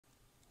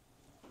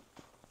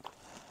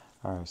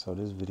Alright, so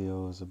this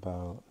video is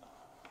about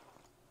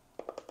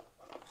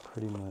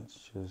pretty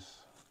much just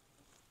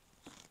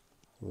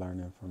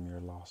learning from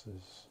your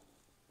losses.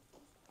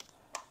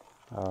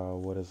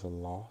 What is a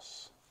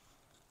loss?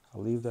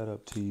 I'll leave that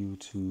up to you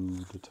to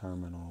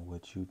determine on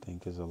what you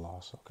think is a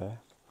loss, okay?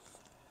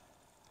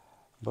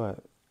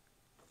 But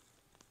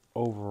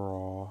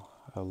overall,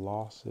 a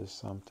loss is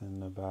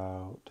something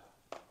about,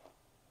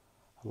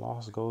 a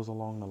loss goes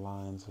along the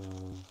lines of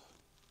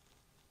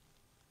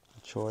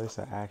a choice,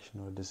 an action,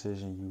 or a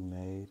decision you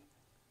made,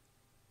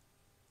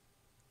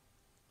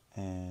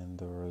 and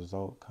the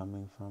result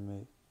coming from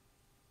it,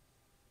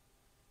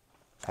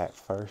 at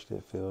first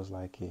it feels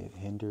like it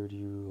hindered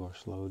you or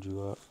slowed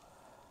you up.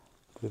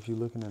 But if you're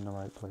looking in the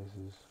right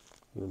places,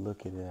 you'll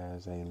look at it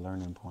as a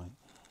learning point.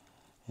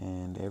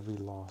 And every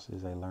loss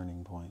is a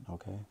learning point,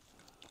 okay?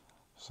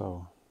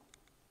 So,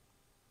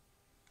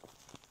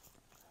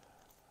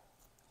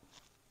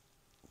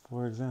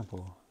 for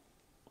example,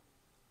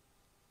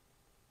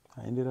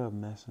 I ended up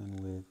messing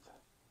with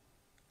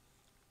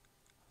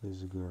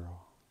this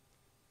girl.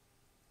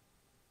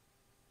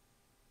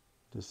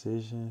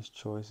 Decisions,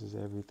 choices,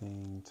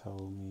 everything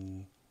told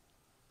me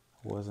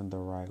wasn't the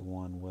right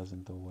one,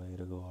 wasn't the way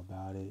to go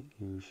about it.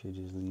 You should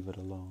just leave it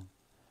alone.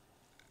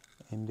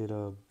 Ended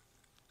up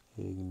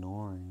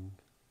ignoring,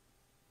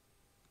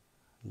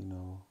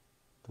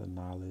 the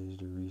knowledge,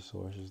 the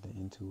resources, the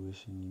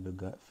intuition, the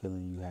gut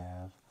feeling you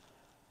have,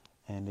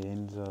 and it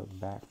ends up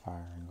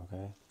backfiring,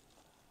 okay?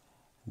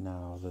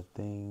 Now, the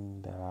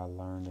thing that I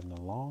learned in the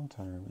long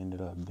term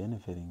ended up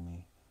benefiting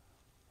me.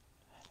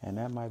 And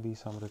that might be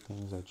some of the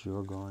things that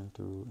you're going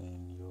through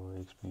in your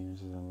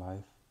experiences in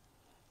life.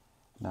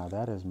 Now,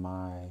 that is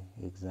my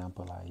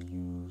example I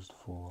used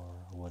for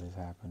what is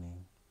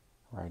happening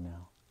right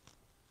now.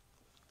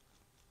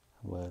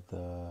 But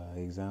the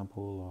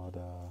example or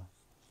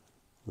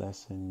the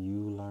lesson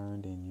you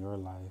learned in your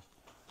life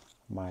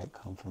might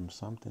come from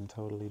something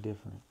totally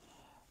different.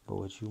 But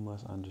what you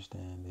must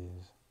understand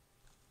is,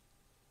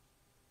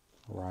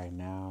 right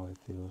now it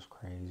feels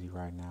crazy.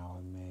 Right now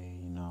it may,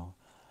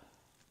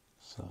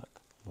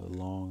 suck. But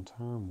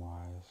long-term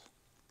wise,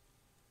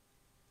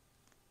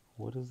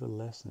 what is the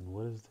lesson?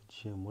 What is the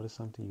gem? What is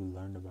something you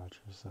learned about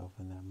yourself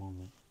in that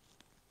moment?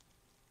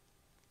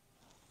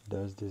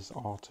 Does this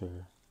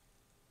alter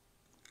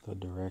the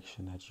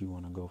direction that you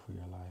want to go for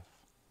your life?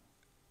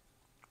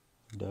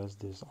 Does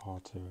this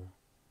alter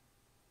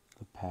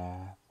the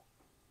path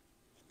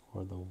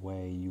or the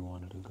way you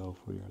wanted to go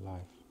for your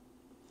life?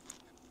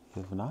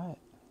 If not,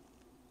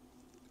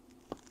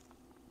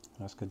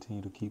 let's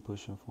continue to keep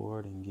pushing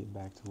forward and get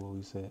back to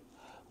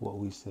what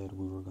we said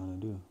we were going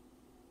to do.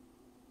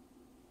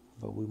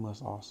 But we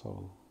must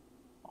also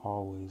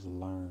always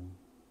learn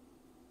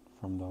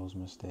from those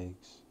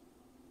mistakes,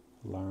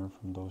 learn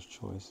from those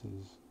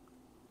choices,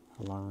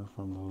 learn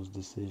from those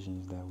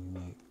decisions that we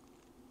make.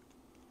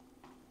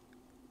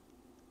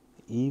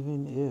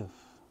 Even if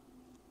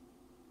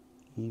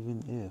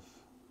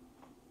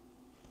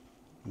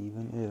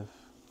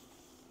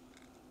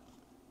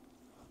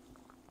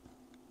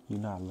you're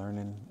not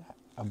learning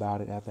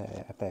about it at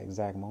that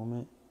exact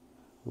moment,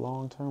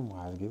 long-term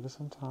wise, give it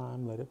some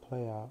time, let it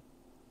play out,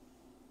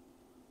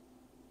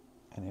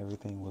 and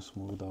everything will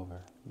smooth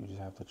over. You just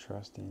have to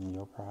trust in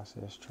your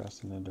process,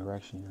 trust in the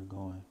direction you're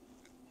going,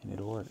 and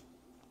it'll work.